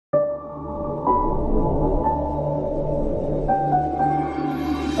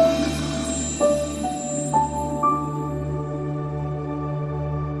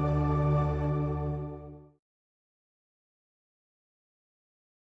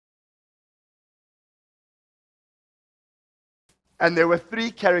And there were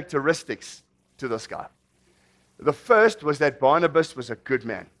three characteristics to this guy. The first was that Barnabas was a good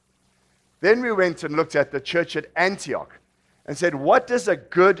man. Then we went and looked at the church at Antioch and said, what does a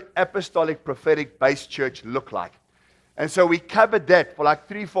good apostolic prophetic based church look like? And so we covered that for like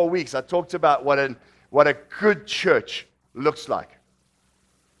 3-4 weeks. I talked about what a good church looks like.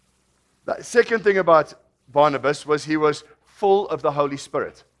 The second thing about Barnabas was he was full of the Holy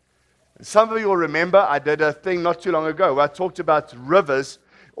Spirit. And some of you will remember I did a thing not too long ago where I talked about rivers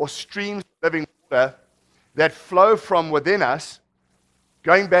or streams of living water that flow from within us,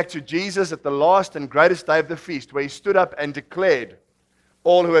 going back to Jesus at the last and greatest day of the feast, where he stood up and declared,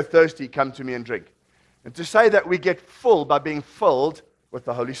 all who are thirsty, come to me and drink. And to say that we get full by being filled with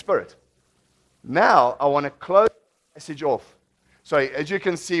the Holy Spirit. Now, I want to close the message off. So, as you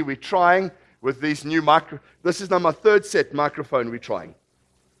can see, we're trying with these new this is now my third set microphone we're trying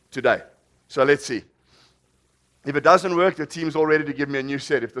today. So, let's see. If it doesn't work, the team's all ready to give me a new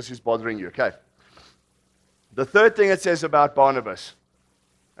set if this is bothering you, okay? The third thing it says about Barnabas,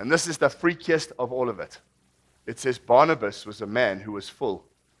 and this is the freakiest of all of it. It says Barnabas was a man who was full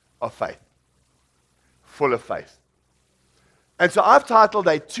of faith. Full of faith. And so I've titled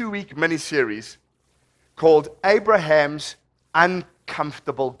a 2-week mini-series called Abraham's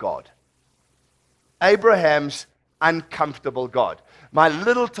Uncomfortable God. Abraham's Uncomfortable God. My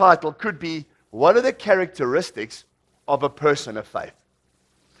little title could be, what are the characteristics of a person of faith?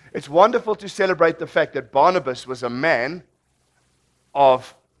 It's wonderful to celebrate the fact that Barnabas was a man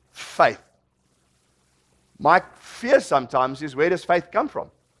of faith. My fear sometimes is, where does faith come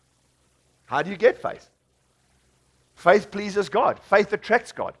from? How do you get faith? Faith pleases God. Faith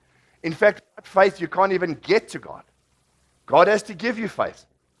attracts God. In fact, without faith, you can't even get to God. God has to give you faith.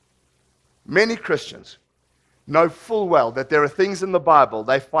 Many Christians know full well that there are things in the Bible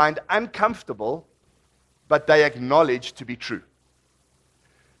they find uncomfortable, but they acknowledge to be true.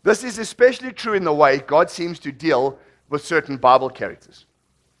 This is especially true in the way God seems to deal with certain Bible characters.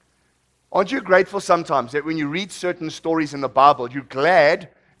 Aren't you grateful sometimes that when you read certain stories in the Bible, you're glad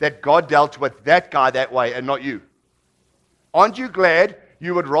that God dealt with that guy that way and not you? Aren't you glad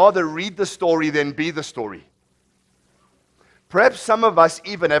you would rather read the story than be the story? Perhaps some of us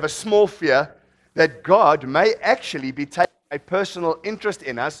even have a small fear that God may actually be taking a personal interest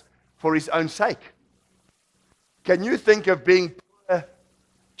in us for his own sake. Can you think of being poor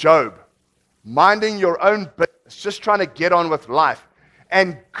Job, minding your own business, just trying to get on with life,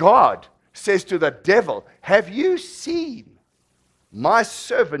 and God says to the devil, have you seen my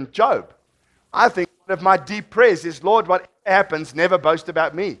servant Job? I think one of my deep prayers is, Lord, whatever happens, never boast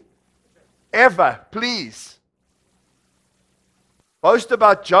about me. Ever, please. Boast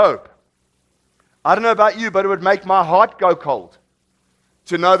about Job. I don't know about you, but it would make my heart go cold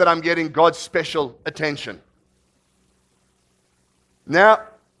to know that I'm getting God's special attention. Now,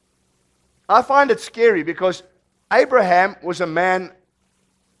 I find it scary because Abraham was a man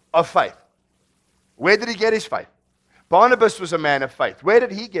of faith. Where did he get his faith? Barnabas was a man of faith. Where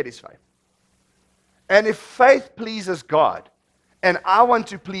did he get his faith? And if faith pleases God, and I want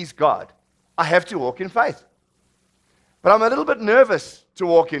to please God, I have to walk in faith. But I'm a little bit nervous to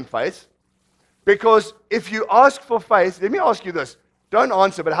walk in faith, because if you ask for faith, let me ask you this. Don't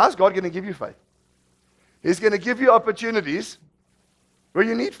answer, but how's God going to give you faith? He's going to give you opportunities where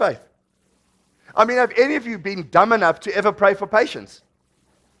you need faith. I mean, have any of you been dumb enough to ever pray for patience?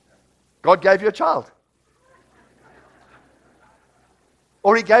 God gave you a child.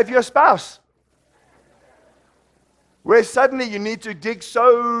 Or he gave you a spouse. Where suddenly you need to dig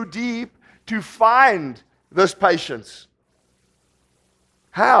so deep to find this patience.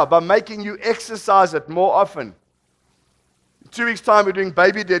 How? By making you exercise it more often. In 2 weeks' time, we're doing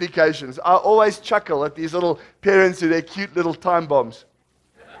baby dedications. I always chuckle at these little parents with their cute little time bombs.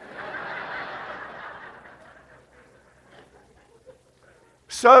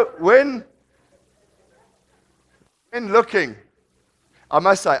 So when looking, I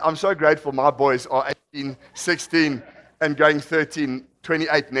must say, I'm so grateful my boys are 18, 16, and going 13,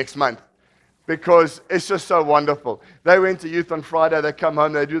 28 next month, because it's just so wonderful. They went to youth on Friday, they come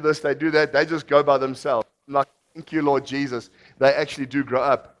home, they do this, they do that, they just go by themselves. I'm like, thank you, Lord Jesus. They actually do grow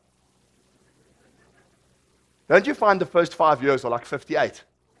up. Don't you find the first 5 years are like 58?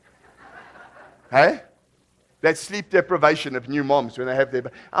 Hey? That sleep deprivation of new moms when they have their...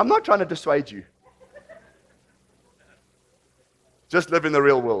 I'm not trying to dissuade you. Just live in the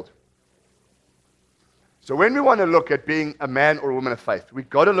real world. So when we want to look at being a man or a woman of faith,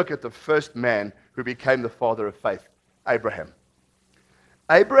 we've got to look at the first man who became the father of faith, Abraham.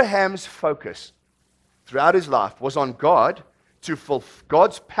 Abraham's focus throughout his life was on God,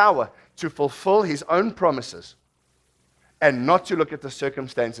 God's power to fulfill his own promises, and not to look at the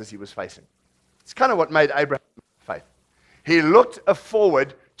circumstances he was facing. It's kind of what made Abraham faith. He looked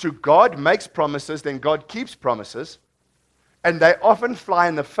forward to God makes promises, then God keeps promises, and they often fly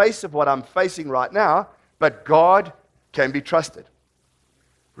in the face of what I'm facing right now, but God can be trusted.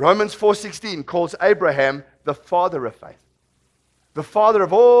 Romans 4:16 calls Abraham the father of faith, the father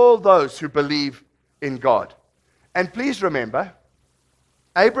of all those who believe in God. And please remember,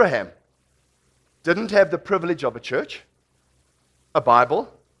 Abraham didn't have the privilege of a church, a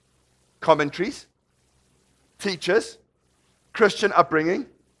Bible, commentaries, teachers, Christian upbringing,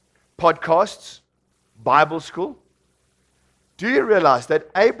 podcasts, Bible school. Do you realize that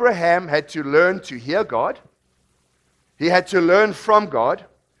Abraham had to learn to hear God? He had to learn from God.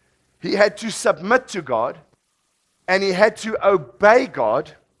 He had to submit to God. And he had to obey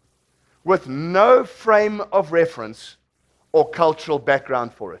God with no frame of reference or cultural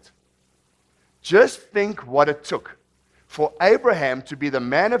background for it. Just think what it took for Abraham to be the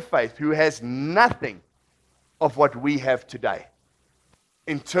man of faith who has nothing of what we have today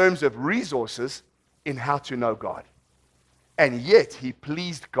in terms of resources in how to know God. And yet he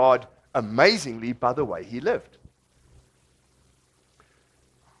pleased God amazingly by the way he lived.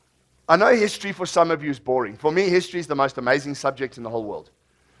 I know history for some of you is boring. For me, history is the most amazing subject in the whole world.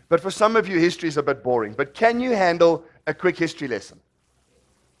 But for some of you, history is a bit boring. But can you handle a quick history lesson?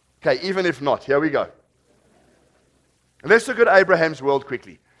 Okay, even if not, here we go. Let's look at Abraham's world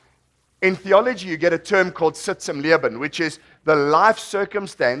quickly. In theology, you get a term called Sitz im Leben, which is the life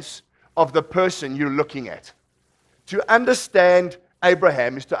circumstance of the person you're looking at. To understand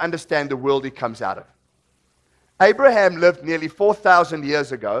Abraham is to understand the world he comes out of. Abraham lived nearly 4,000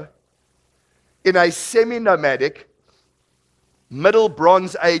 years ago in a semi-nomadic, Middle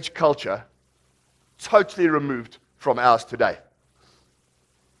Bronze Age culture, totally removed from ours today.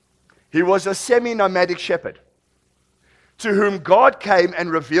 He was a semi-nomadic shepherd to whom God came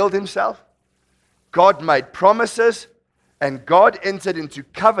and revealed himself. God made promises, and God entered into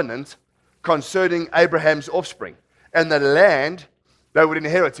covenant concerning Abraham's offspring and the land they would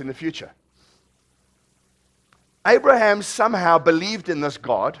inherit in the future. Abraham somehow believed in this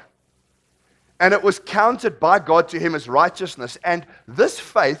God, and it was counted by God to him as righteousness, and this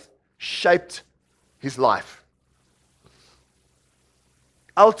faith shaped his life.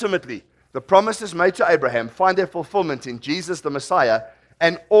 Ultimately, the promises made to Abraham find their fulfillment in Jesus the Messiah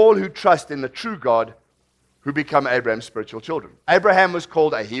and all who trust in the true God who become Abraham's spiritual children. Abraham was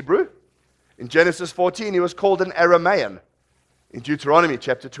called a Hebrew. In Genesis 14, he was called an Aramaean. In Deuteronomy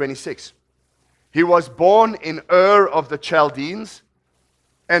chapter 26. He was born in Ur of the Chaldeans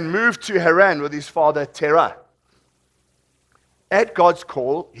and moved to Haran with his father Terah. At God's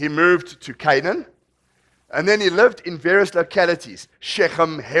call, he moved to Canaan, and then he lived in various localities: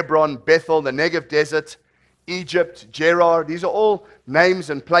 Shechem, Hebron, Bethel, the Negev desert, Egypt, Gerar. These are all names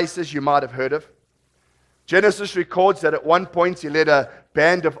and places you might have heard of. Genesis records that at one point he led a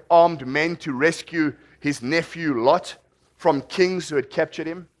band of armed men to rescue his nephew Lot from kings who had captured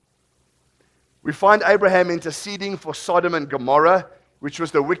him. We find Abraham interceding for Sodom and Gomorrah, which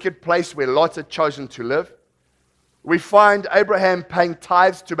was the wicked place where Lot had chosen to live. We find Abraham paying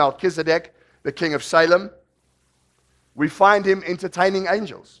tithes to Melchizedek, the king of Salem. We find him entertaining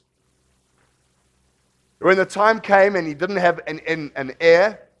angels. When the time came and he didn't have an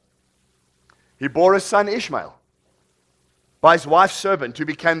heir, he bore a son Ishmael by his wife's servant, who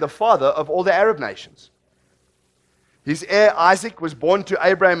became the father of all the Arab nations. His heir Isaac was born to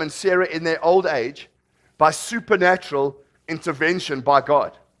Abraham and Sarah in their old age by supernatural intervention by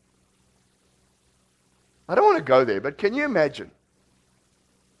God. I don't want to go there, but can you imagine?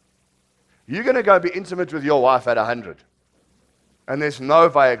 You're going to go be intimate with your wife at 100, and there's no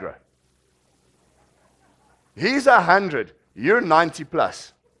Viagra. He's 100, you're 90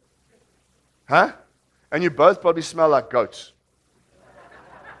 plus. Huh? And you both probably smell like goats.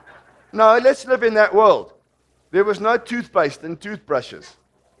 No, let's live in that world. There was no toothpaste and toothbrushes.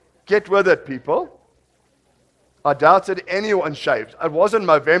 Get with it, people. I doubted anyone shaved. It wasn't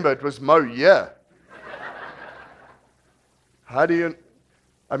Movember, it was Mo year. How do you...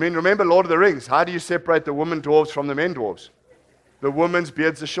 remember Lord of the Rings. How do you separate the women dwarves from the men dwarves? The women's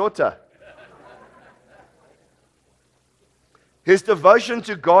beards are shorter. His devotion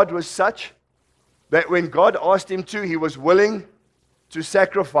to God was such that when God asked him to, he was willing to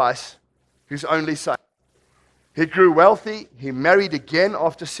sacrifice his only son. He grew wealthy. He married again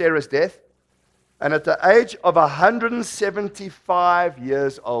after Sarah's death. And at the age of 175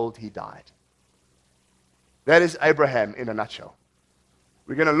 years old, he died. That is Abraham in a nutshell.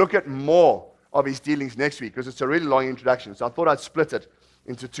 We're going to look at more of his dealings next week because it's a really long introduction. So I thought I'd split it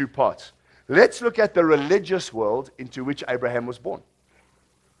into two parts. Let's look at the religious world into which Abraham was born.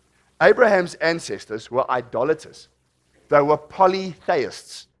 Abraham's ancestors were idolaters. They were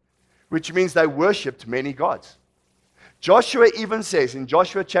polytheists, which means they worshipped many gods. Joshua even says in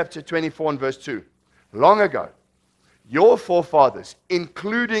Joshua chapter 24 and verse 2, long ago, your forefathers,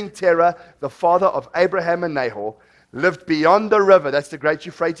 including Terah, the father of Abraham and Nahor, lived beyond the river, that's the great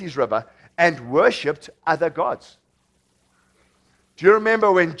Euphrates River, and worshipped other gods. Do you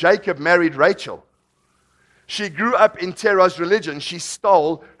remember when Jacob married Rachel? She grew up in Terah's religion. She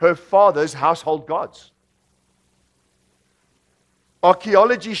stole her father's household gods.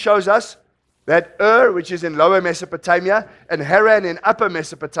 Archaeology shows us that Ur, which is in Lower Mesopotamia, and Haran in Upper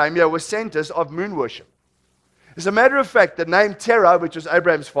Mesopotamia were centers of moon worship. As a matter of fact, the name Terah, which was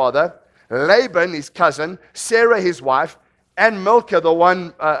Abraham's father, Laban, his cousin, Sarah, his wife, and Milcah, the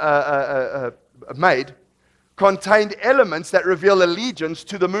one maid, contained elements that reveal allegiance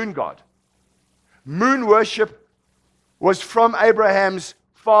to the moon god. Moon worship was from Abraham's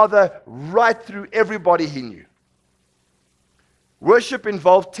father right through everybody he knew. Worship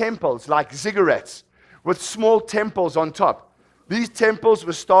involved temples like ziggurats with small temples on top. These temples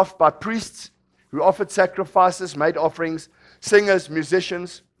were staffed by priests who offered sacrifices, made offerings, singers,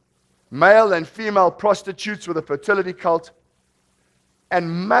 musicians, male and female prostitutes with a fertility cult.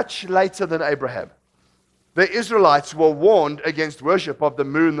 And much later than Abraham, the Israelites were warned against worship of the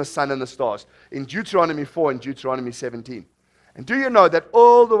moon, the sun, and the stars in Deuteronomy 4 and Deuteronomy 17. And do you know that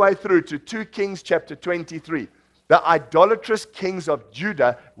all the way through to 2 Kings chapter 23, the idolatrous kings of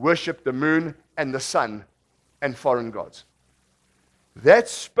Judah worshiped the moon and the sun and foreign gods? That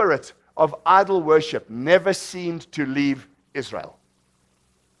spirit of idol worship never seemed to leave Israel.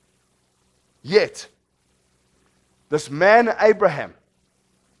 Yet, this man Abraham,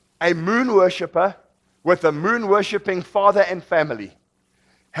 a moon worshipper with a moon worshipping father and family,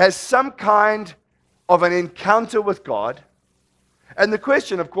 has some kind of an encounter with God. And the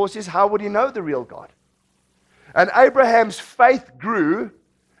question, of course, is how would he know the real God? And Abraham's faith grew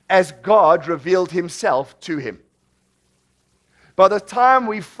as God revealed himself to him. By the time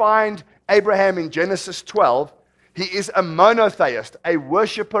we find Abraham in Genesis 12, he is a monotheist, a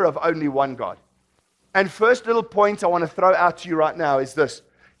worshiper of only one God. And first little point I want to throw out to you right now is this.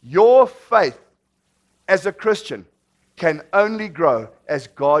 Your faith as a Christian can only grow as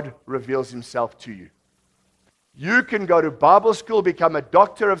God reveals himself to you. You can go to Bible school, become a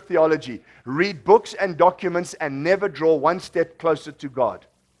doctor of theology, read books and documents, and never draw one step closer to God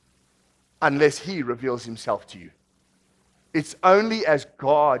unless he reveals himself to you. It's only as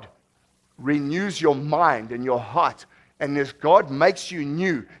God renews your mind and your heart, and as God makes you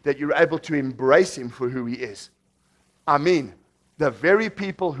new, that you're able to embrace him for who he is. I mean, the very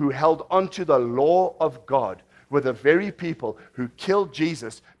people who held onto the law of God were the very people who killed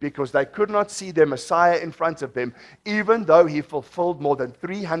Jesus because they could not see their Messiah in front of them, even though he fulfilled more than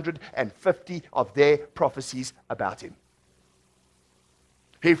 350 of their prophecies about him.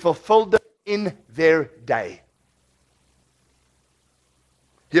 He fulfilled them in their day.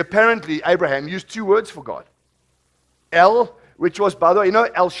 He apparently, Abraham, used 2 words for God. El, which was, by the way, you know,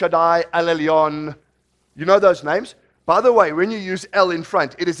 El Shaddai, El Elyon, you know those names? By the way, when you use El in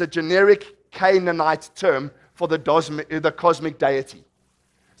front, it is a generic Canaanite term for the cosmic deity.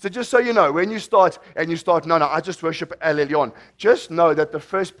 So just so you know, when you start, no, I just worship El Elyon, just know that the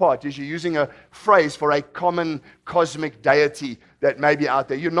first part is you're using a phrase for a common cosmic deity that may be out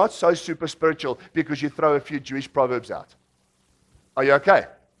there. You're not so super spiritual because you throw a few Jewish proverbs out. Are you okay?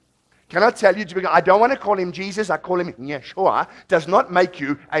 Can I tell you, I don't want to call him Jesus, I call him Yeshua, does not make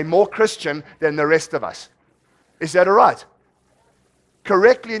you a more Christian than the rest of us. Is that all right?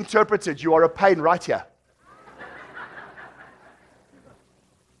 Correctly interpreted, you are a pain right here.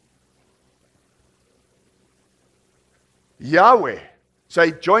 Yahweh. So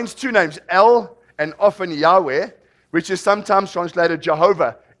he joins 2 names, El and often Yahweh, which is sometimes translated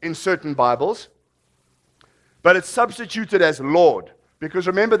Jehovah in certain Bibles. But it's substituted as Lord. Because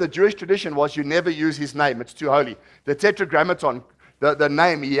remember, the Jewish tradition was you never use his name. It's too holy. The Tetragrammaton, the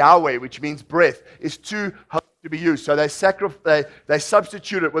name Yahweh, which means breath, is too holy to be used. So they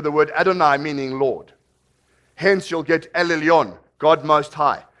substitute it with the word Adonai, meaning Lord. Hence, you'll get El Elyon, God Most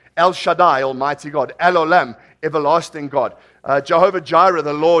High. El Shaddai, Almighty God. El Olam, Everlasting God. Jehovah Jireh,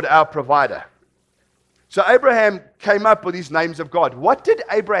 the Lord, our provider. So Abraham came up with these names of God. What did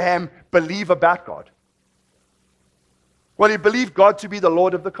Abraham believe about God? Well, he believed God to be the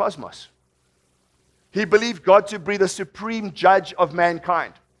Lord of the cosmos. He believed God to be the supreme judge of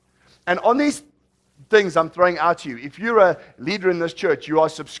mankind. And on these things I'm throwing out to you, if you're a leader in this church, you are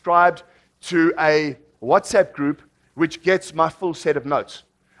subscribed to a WhatsApp group which gets my full set of notes.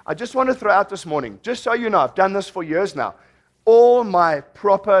 I just want to throw out this morning, just so you know, I've done this for years now. All my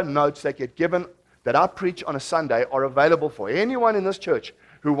proper notes that get given that I preach on a Sunday are available for anyone in this church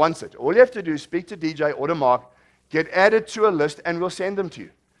who wants it. All you have to do is speak to DJ or to Mark, get added to a list, and we'll send them to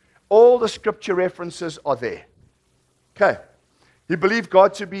you. All the scripture references are there. Okay. He believed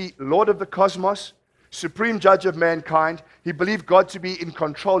God to be Lord of the cosmos, supreme judge of mankind. He believed God to be in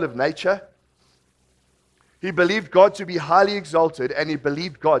control of nature. He believed God to be highly exalted, and he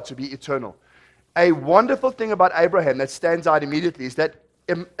believed God to be eternal. A wonderful thing about Abraham that stands out immediately is that,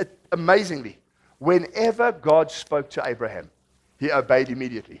 amazingly, whenever God spoke to Abraham, he obeyed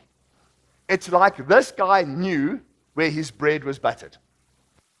immediately. It's like this guy knew where his bread was buttered.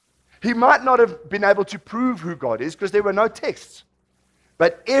 He might not have been able to prove who God is because there were no texts.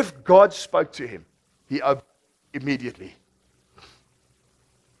 But if God spoke to him, he obeyed immediately.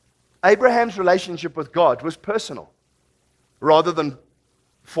 Abraham's relationship with God was personal rather than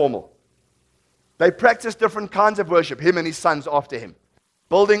formal. They practiced different kinds of worship, him and his sons after him.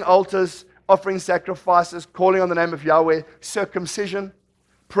 Building altars, offering sacrifices, calling on the name of Yahweh, circumcision,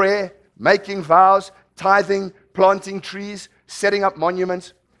 prayer, making vows, tithing, planting trees, setting up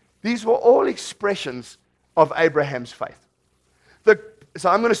monuments. These were all expressions of Abraham's faith. So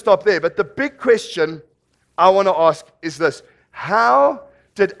I'm going to stop there, but the big question I want to ask is this. How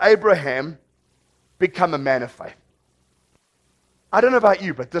did Abraham become a man of faith? I don't know about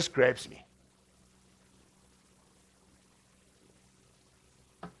you, but this grabs me.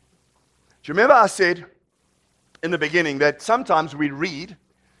 Do you remember I said in the beginning that sometimes we read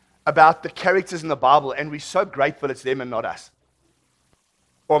about the characters in the Bible and we're so grateful it's them and not us?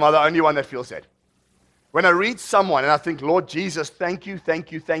 Or am I the only one that feels that? When I read someone and I think, Lord Jesus, thank you,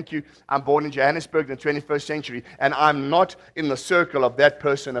 thank you, thank you. I'm born in Johannesburg in the 21st century and I'm not in the circle of that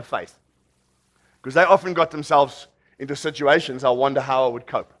person of faith. Because they often got themselves into situations I wonder how I would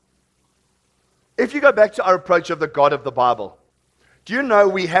cope. If you go back to our approach of the God of the Bible, do you know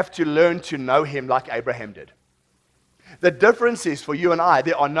we have to learn to know him like Abraham did? The difference is for you and I,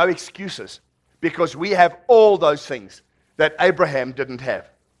 there are no excuses because we have all those things that Abraham didn't have.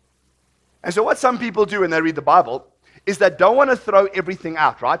 And so what some people do when they read the Bible is they don't want to throw everything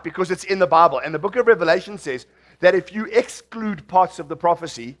out, right? Because it's in the Bible. And the book of Revelation says that if you exclude parts of the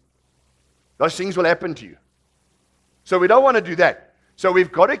prophecy, those things will happen to you. So we don't want to do that. So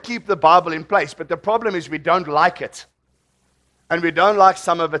we've got to keep the Bible in place. But the problem is we don't like it. And we don't like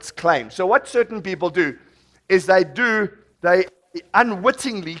some of its claims. So what certain people do is they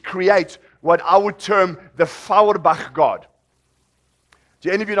unwittingly create what I would term the Feuerbach God. Do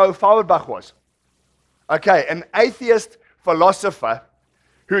any of you know who Feuerbach was? Okay, an atheist philosopher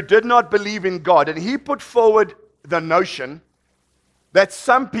who did not believe in God. And he put forward the notion that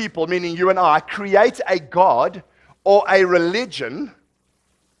some people, meaning you and I, create a God or a religion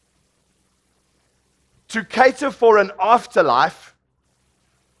to cater for an afterlife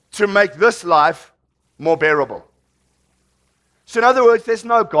to make this life more bearable. So in other words, there's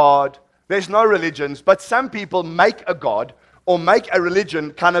no God, there's no religions, but some people make a God or make a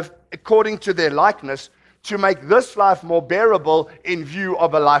religion kind of according to their likeness to make this life more bearable in view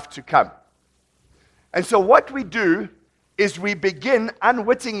of a life to come. And so what we do is we begin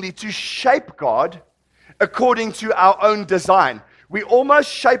unwittingly to shape God according to our own design. We almost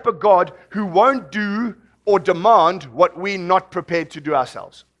shape a God who won't do or demand what we're not prepared to do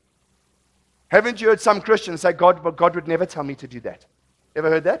ourselves. Haven't you heard some Christians say, God would never tell me to do that? Ever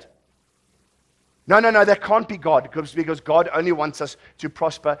heard that? No, that can't be God, because God only wants us to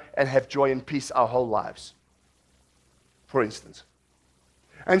prosper and have joy and peace our whole lives, for instance.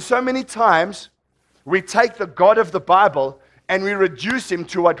 And so many times, we take the God of the Bible and we reduce him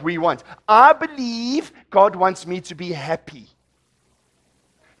to what we want. I believe God wants me to be happy.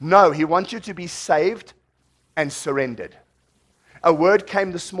 No, he wants you to be saved and surrendered. A word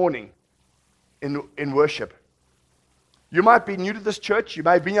came this morning in worship. You might be new to this church, you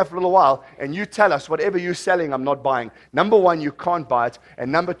may have been here for a little while, and you tell us, whatever you're selling, I'm not buying. Number one, you can't buy it.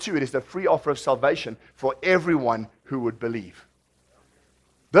 And number two, it is the free offer of salvation for everyone who would believe.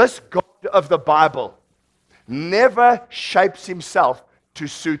 This God of the Bible never shapes himself to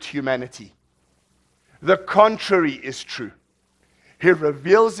suit humanity. The contrary is true. He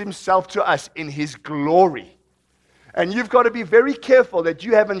reveals himself to us in his glory. And you've got to be very careful that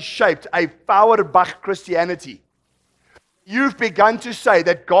you haven't shaped a Feuerbach Christianity. You've begun to say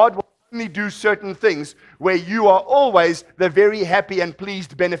that God will only do certain things where you are always the very happy and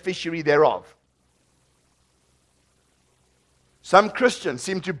pleased beneficiary thereof. Some Christians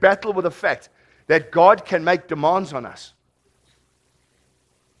seem to battle with the fact that God can make demands on us.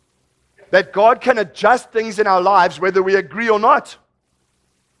 That God can adjust things in our lives whether we agree or not.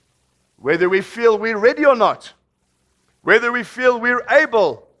 whether we feel we're ready or not, whether we feel we're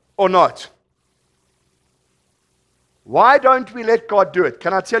able or not. Why don't we let God do it?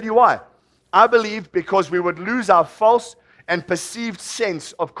 Can I tell you why? I believe because we would lose our false and perceived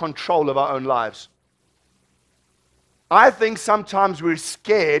sense of control of our own lives. I think sometimes we're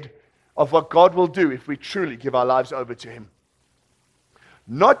scared of what God will do if we truly give our lives over to Him.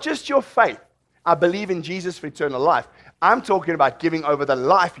 Not just your faith. I believe in Jesus for eternal life. I'm talking about giving over the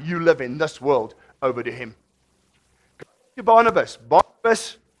life you live in this world over to Him. Barnabas.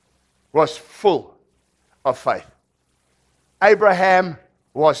 Barnabas was full of faith. Abraham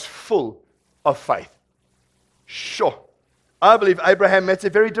was full of faith. Sure. I believe Abraham met a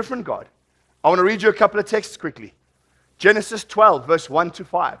very different God. I want to read you a couple of texts quickly. Genesis 12, verse 1 to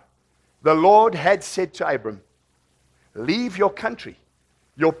 5. The Lord had said to Abram, leave your country,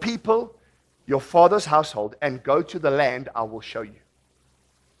 your people, your father's household, and go to the land I will show you.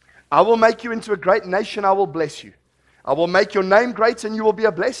 I will make you into a great nation. I will bless you. I will make your name great, and you will be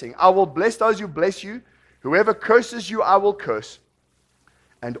a blessing. I will bless those who bless you. Whoever curses you, I will curse.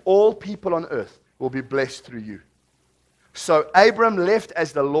 And all people on earth will be blessed through you. So Abram left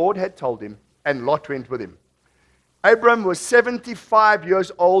as the Lord had told him, and Lot went with him. Abram was 75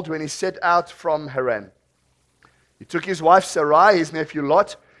 years old when he set out from Haran. He took his wife Sarai, his nephew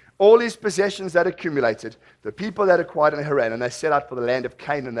Lot, all his possessions that accumulated, the people that acquired in Haran, and they set out for the land of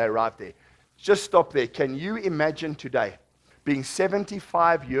Canaan, and they arrived there. Just stop there. Can you imagine today being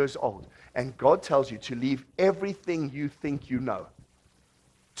 75 years old and God tells you to leave everything you think you know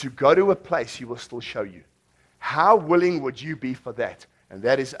to go to a place He will still show you? How willing would you be for that? And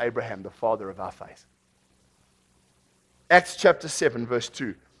that is Abraham, the father of our faith. Acts chapter 7, verse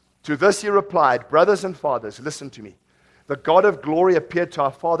 2. To this he replied, brothers and fathers, listen to me. The God of glory appeared to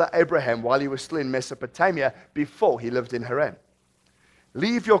our father Abraham while he was still in Mesopotamia before he lived in Haran.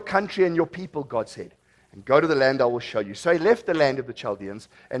 Leave your country and your people, God said, and go to the land I will show you. So he left the land of the Chaldeans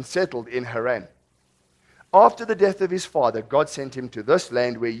and settled in Haran. After the death of his father, God sent him to this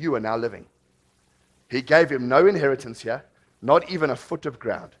land where you are now living. He gave him no inheritance here, not even a foot of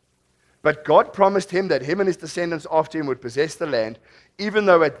ground. But God promised him that him and his descendants after him would possess the land, even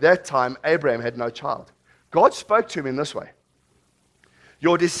though at that time Abraham had no child. God spoke to him in this way.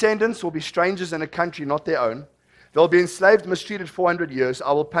 Your descendants will be strangers in a country not their own. They'll be enslaved, mistreated 400 years.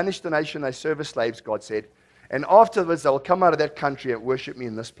 I will punish the nation they serve as slaves, God said. And afterwards they will come out of that country and worship me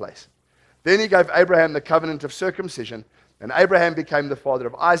in this place. Then he gave Abraham the covenant of circumcision. And Abraham became the father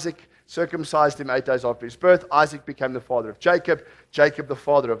of Isaac, circumcised him 8 days after his birth. Isaac became the father of Jacob, Jacob the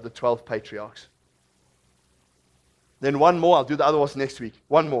father of the 12 patriarchs. Then one more, I'll do the other ones next week.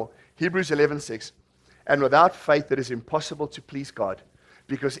 One more, Hebrews 11:6. And without faith it is impossible to please God,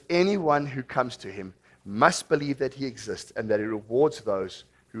 because anyone who comes to Him must believe that He exists and that He rewards those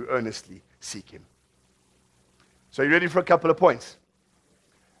who earnestly seek Him. So you ready for a couple of points?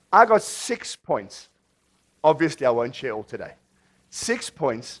 I got 6 points. Obviously, I won't share all today. 6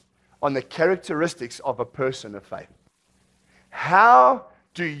 points on the characteristics of a person of faith. How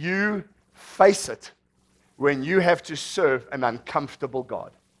do you face it when you have to serve an uncomfortable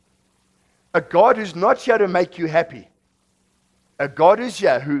God? A God who's not here to make you happy. A God who's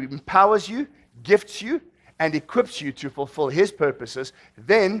here, who empowers you, gifts you, and equips you to fulfill His purposes.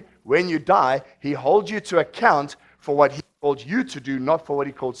 Then, when you die, He holds you to account for what He called you to do, not for what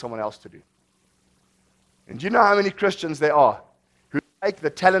He called someone else to do. And do you know how many Christians there are who take the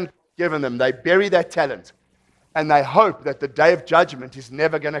talent given them, they bury that talent, and they hope that the day of judgment is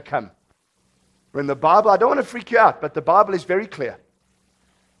never going to come? When the Bible, I don't want to freak you out, but the Bible is very clear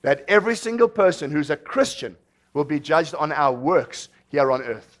that every single person who's a Christian will be judged on our works here on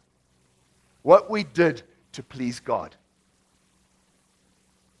earth. What we did to please God.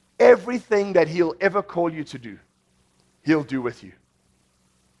 Everything that He'll ever call you to do, He'll do with you.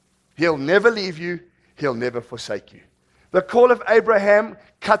 He'll never leave you. He'll never forsake you. The call of Abraham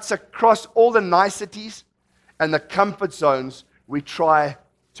cuts across all the niceties and the comfort zones we try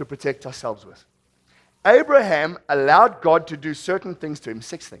to protect ourselves with. Abraham allowed God to do certain things to him,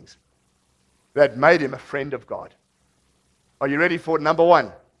 6 things, that made him a friend of God. Are you ready for it? Number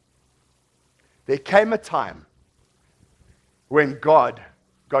 1. There came a time when God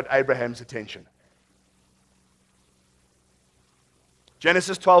got Abraham's attention.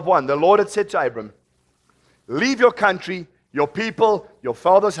 Genesis 12:1. The Lord had said to Abram, leave your country, your people, your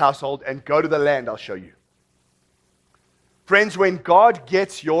father's household, and go to the land I'll show you. Friends, when God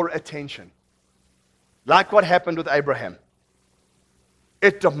gets your attention, like what happened with Abraham,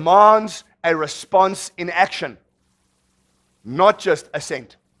 it demands a response in action, not just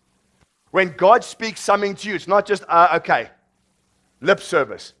assent. When God speaks something to you, it's not just, okay, lip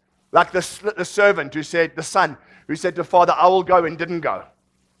service. Like the servant who said, the son who said to father, I will go, and didn't go.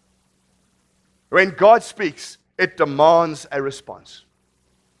 When God speaks, it demands a response.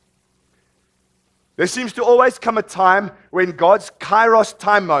 There seems to always come a time when God's kairos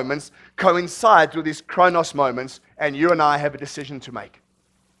time moments coincide with his chronos moments, and you and I have a decision to make.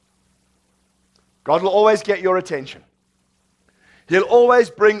 God will always get your attention. He'll always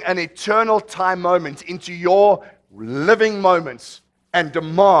bring an eternal time moment into your living moments and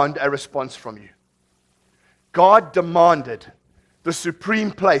demand a response from you. God demanded the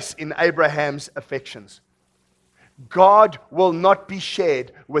supreme place in Abraham's affections. God will not be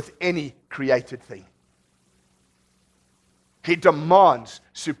shared with any created thing. He demands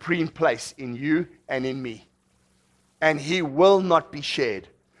supreme place in you and in me. And he will not be shared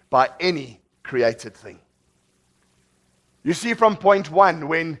by any created thing. You see, from point one,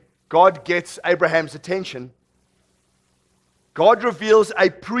 when God gets Abraham's attention, God reveals a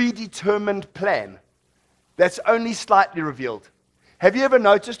predetermined plan that's only slightly revealed. Have you ever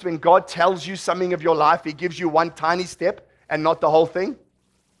noticed when God tells you something of your life, he gives you one tiny step and not the whole thing?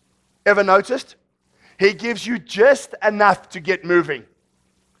 Ever noticed? He gives you just enough to get moving.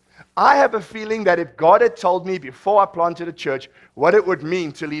 I have a feeling that if God had told me before I planted a church what it would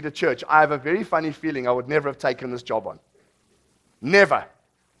mean to lead a church, I have a very funny feeling I would never have taken this job on. Never.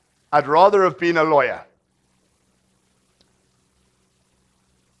 I'd rather have been a lawyer.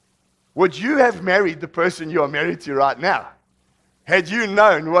 Would you have married the person you are married to right now, had you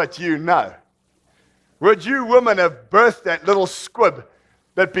known what you know? Would you women have birthed that little squib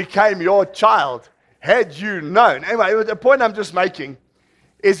that became your child, had you known? Anyway, the point I'm just making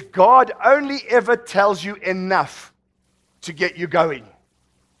is God only ever tells you enough to get you going.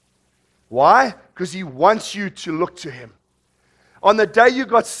 Why? Because he wants you to look to him. On the day you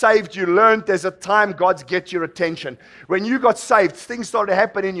got saved, you learned there's a time God's get your attention. When you got saved, things started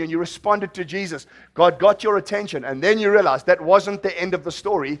happening in you and you responded to Jesus. God got your attention, and then you realized that wasn't the end of the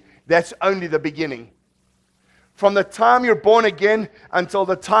story. That's only the beginning. From the time you're born again until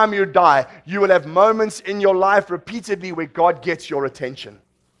the time you die, you will have moments in your life repeatedly where God gets your attention.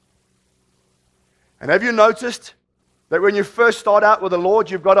 And have you noticed that when you first start out with the Lord,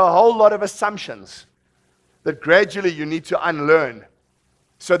 you've got a whole lot of assumptions that gradually you need to unlearn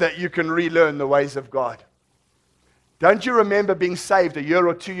so that you can relearn the ways of God? Don't you remember being saved a year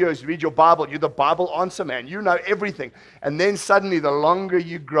or 2 years? You read your Bible, you're the Bible answer man, you know everything. And then suddenly, the longer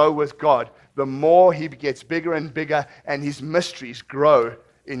you grow with God, the more he gets bigger and bigger, and his mysteries grow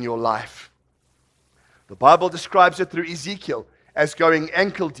in your life. The Bible describes it through Ezekiel as going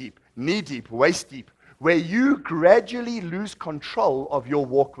ankle deep, knee deep, waist deep, where you gradually lose control of your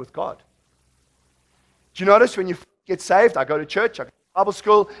walk with God. Do you notice when you get saved, I go to church, I go to Bible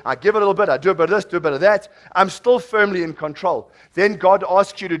school, I give a little bit, I do a bit of this, do a bit of that. I'm still firmly in control. Then God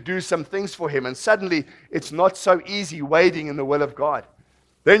asks you to do some things for him, and suddenly it's not so easy wading in the will of God.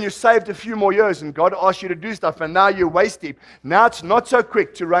 Then you're saved a few more years, and God asks you to do stuff, and now you're waist deep. Now it's not so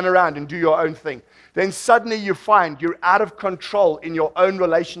quick to run around and do your own thing. Then suddenly you find you're out of control in your own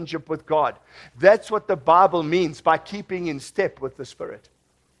relationship with God. That's what the Bible means by keeping in step with the Spirit.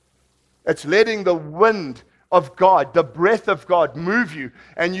 It's letting the wind of God, the breath of God, move you,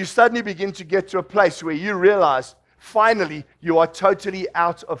 and you suddenly begin to get to a place where you realize, finally, you are totally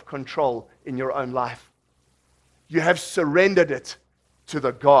out of control in your own life. You have surrendered it to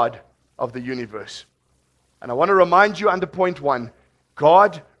the God of the universe. And I want to remind you under point one,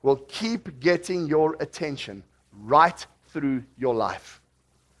 God will keep getting your attention right through your life,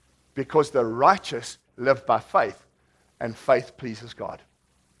 because the righteous live by faith, and faith pleases God.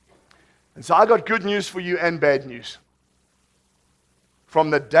 And so I got good news for you and bad news. From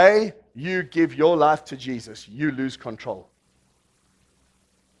the day you give your life to Jesus, you lose control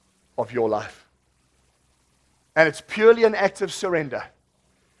of your life. And it's purely an act of surrender,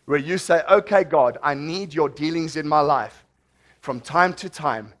 where you say, okay, God, I need your dealings in my life from time to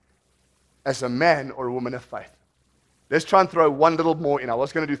time as a man or a woman of faith. Let's try and throw one little more in. I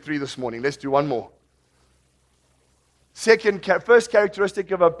was going to do 3 this morning. Let's do one more. First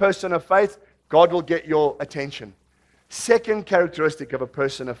characteristic of a person of faith, God will get your attention. Second characteristic of a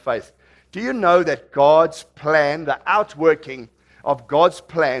person of faith. Do you know that God's plan, the outworking of God's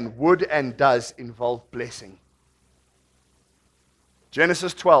plan, would and does involve blessing?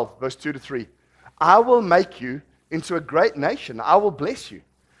 Genesis 12, verse 2-3. I will make you into a great nation. I will bless you.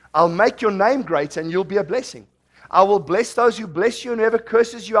 I'll make your name great, and you'll be a blessing. I will bless those who bless you, and whoever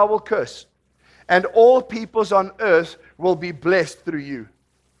curses you, I will curse. And all peoples on earth will be blessed through you.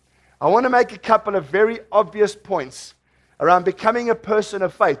 I want to make a couple of very obvious points around becoming a person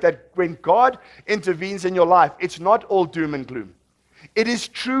of faith, that when God intervenes in your life, it's not all doom and gloom. It is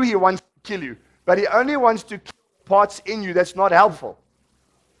true he wants to kill you, but he only wants to kill parts in you that's not helpful.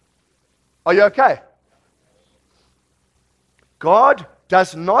 Are you okay? God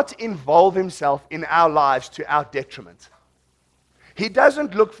does not involve himself in our lives to our detriment. He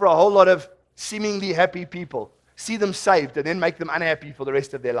doesn't look for a whole lot of seemingly happy people, see them saved, and then make them unhappy for the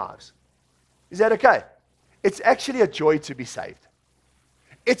rest of their lives. Is that okay? It's actually a joy to be saved.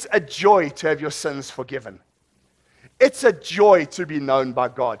 It's a joy to have your sins forgiven. It's a joy to be known by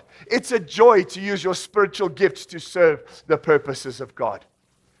God. It's a joy to use your spiritual gifts to serve the purposes of God.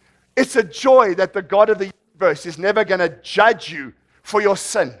 It's a joy that the God of the universe is never going to judge you for your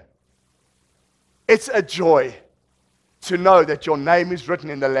sin. It's a joy to know that your name is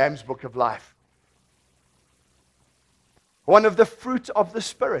written in the Lamb's Book of Life. One of the fruit of the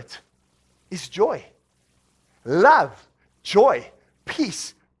Spirit is joy. Love, joy,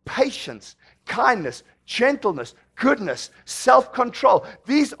 peace, patience, kindness, gentleness, goodness, self-control.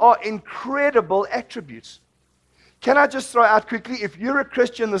 These are incredible attributes. Can I just throw out quickly, if you're a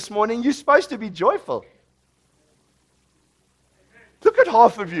Christian this morning, you're supposed to be joyful. Look at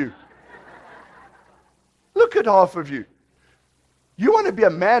half of you. Look at half of you. You want to be a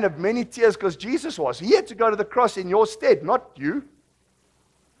man of many tears because Jesus was. He had to go to the cross in your stead, not you.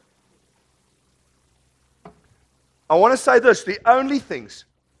 I want to say this, the only things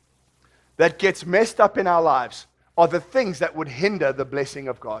that gets messed up in our lives are the things that would hinder the blessing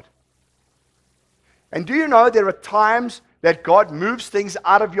of God. And do you know there are times that God moves things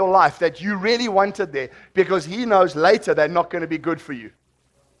out of your life that you really wanted there because he knows later they're not going to be good for you.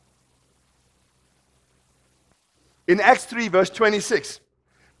 In Acts 3 verse 26,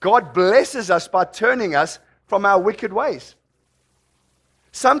 God blesses us by turning us from our wicked ways.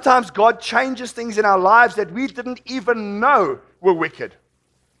 Sometimes God changes things in our lives that we didn't even know were wicked.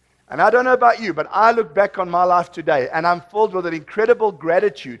 And I don't know about you, but I look back on my life today and I'm filled with an incredible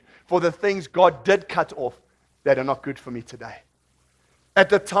gratitude for the things God did cut off that are not good for me today. At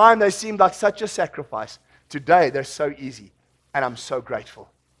the time, they seemed like such a sacrifice. Today, they're so easy, and I'm so grateful.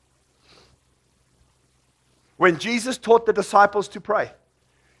 When Jesus taught the disciples to pray,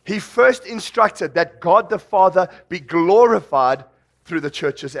 he first instructed that God the Father be glorified through the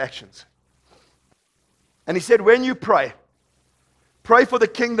church's actions. And he said, when you pray, pray for the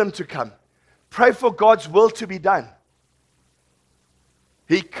kingdom to come. Pray for God's will to be done.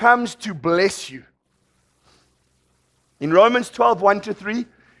 He comes to bless you. In Romans 12, 1-3,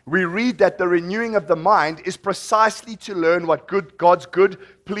 we read that the renewing of the mind is precisely to learn what God's good,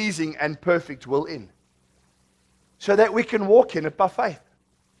 pleasing, and perfect will is, so that we can walk in it by faith.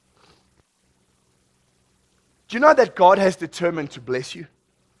 Do you know that God has determined to bless you?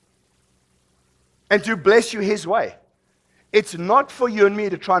 And to bless you his way. It's not for you and me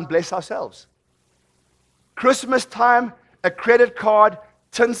to try and bless ourselves. Christmas time, a credit card,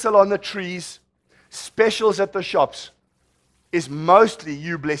 tinsel on the trees, specials at the shops, is mostly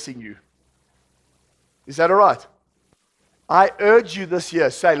you blessing you. Is that all right? I urge you this year,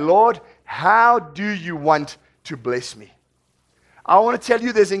 say, Lord, how do you want to bless me? I want to tell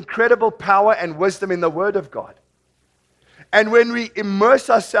you there's incredible power and wisdom in the Word of God. And when we immerse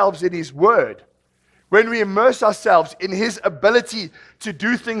ourselves in His Word, when we immerse ourselves in His ability to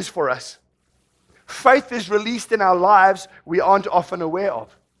do things for us, faith is released in our lives we aren't often aware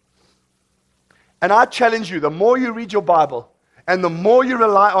of. And I challenge you, the more you read your Bible and the more you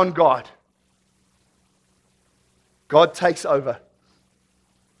rely on God, God takes over.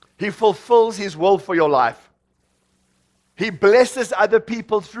 He fulfills His will for your life. He blesses other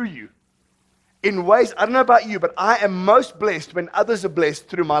people through you in ways, I don't know about you, but I am most blessed when others are blessed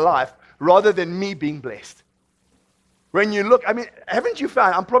through my life rather than me being blessed. When you look, I mean, haven't you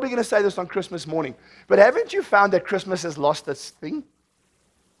found, I'm probably going to say this on Christmas morning, but haven't you found that Christmas has lost its thing?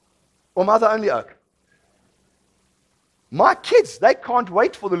 Or Mother Only Oak? My kids, they can't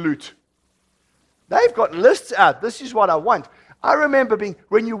wait for the loot. They've got lists out. This is what I want. I remember being,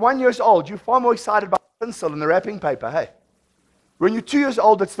 when you're 1 year old, you're far more excited about the pencil and the wrapping paper, hey? When you're 2 years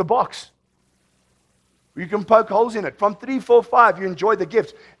old, it's the box. You can poke holes in it. From 3, 4, 5, you enjoy the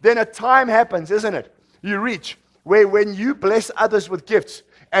gifts. Then a time happens, isn't it? You reach where when you bless others with gifts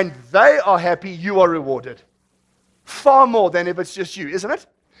and they are happy, you are rewarded. Far more than if it's just you, isn't it?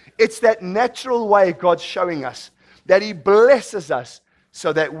 It's that natural way God's showing us that He blesses us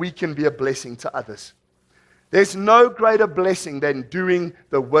so that we can be a blessing to others. There's no greater blessing than doing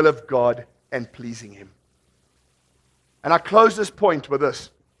the will of God and pleasing Him. And I close this point with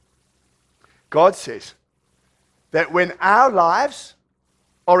this. God says that when our lives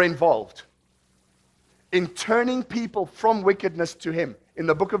are involved in turning people from wickedness to Him, in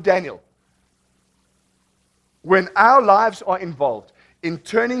the book of Daniel, when our lives are involved, in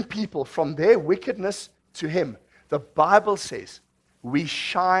turning people from their wickedness to Him, the Bible says we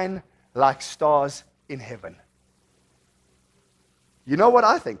shine like stars in heaven. You know what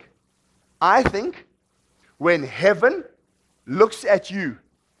I think? I think when heaven looks at you,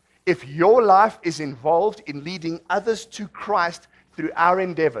 if your life is involved in leading others to Christ through our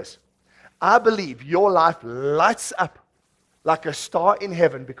endeavors, I believe your life lights up like a star in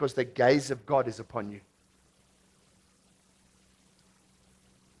heaven because the gaze of God is upon you.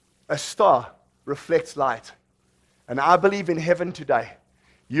 A star reflects light. And I believe in heaven today,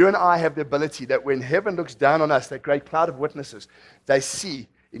 you and I have the ability that when heaven looks down on us, that great cloud of witnesses, they see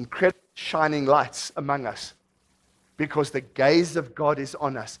incredible shining lights among us because the gaze of God is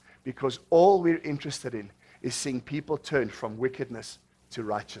on us, because all we're interested in is seeing people turn from wickedness to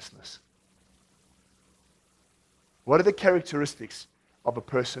righteousness. What are the characteristics of a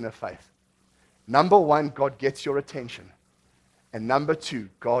person of faith? Number one, God gets your attention. And number two,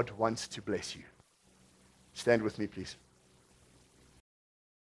 God wants to bless you. Stand with me, please.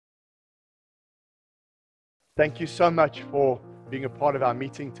 Thank you so much for being a part of our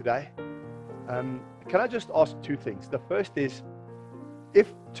meeting today. Can I just ask two things? The first is,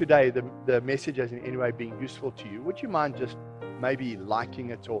 if today the message has in any way been useful to you, would you mind just maybe liking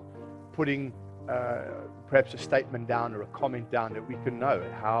it or putting perhaps a statement down or a comment down that we can know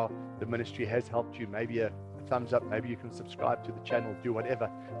how the ministry has helped you? Maybe a thumbs up, maybe you can subscribe to the channel, do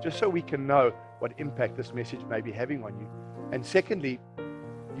whatever, just so we can know what impact this message may be having on you. And secondly,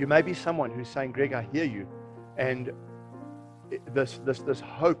 you may be someone who's saying, Greg, I hear you, and this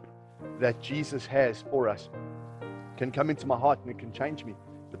hope that Jesus has for us can come into my heart and it can change me.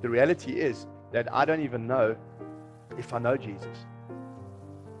 But the reality is that I don't even know if I know Jesus.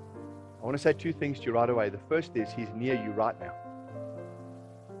 I want to say two things to you right away. The first is He's near you right now.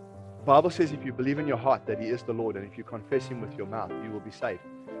 The Bible says if you believe in your heart that He is the Lord, and if you confess Him with your mouth, you will be saved.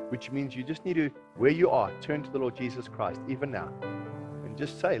 Which means you just need to, where you are, turn to the Lord Jesus Christ, even now, and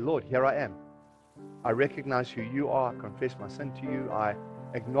just say, Lord, here I am. I recognize who you are. I confess my sin to you. I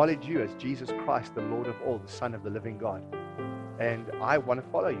acknowledge you as Jesus Christ, the Lord of all, the Son of the living God. And I want to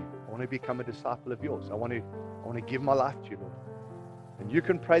follow you. I want to become a disciple of yours. I want to give my life to you, Lord. And you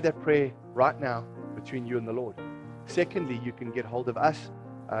can pray that prayer right now between you and the Lord. Secondly, you can get hold of us.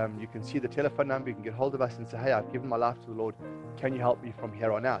 You can see the telephone number. You can get hold of us and say, hey, I've given my life to the Lord. Can you help me from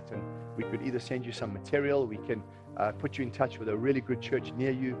here on out? And we could either send you some material. We can put you in touch with a really good church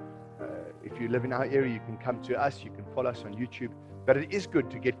near you. If you live in our area, you can come to us. You can follow us on YouTube. But it is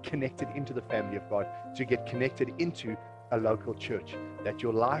good to get connected into the family of God, to get connected into a local church, that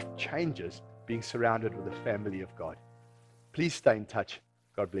your life changes being surrounded with the family of God. Please stay in touch.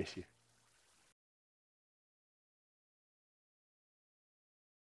 God bless you.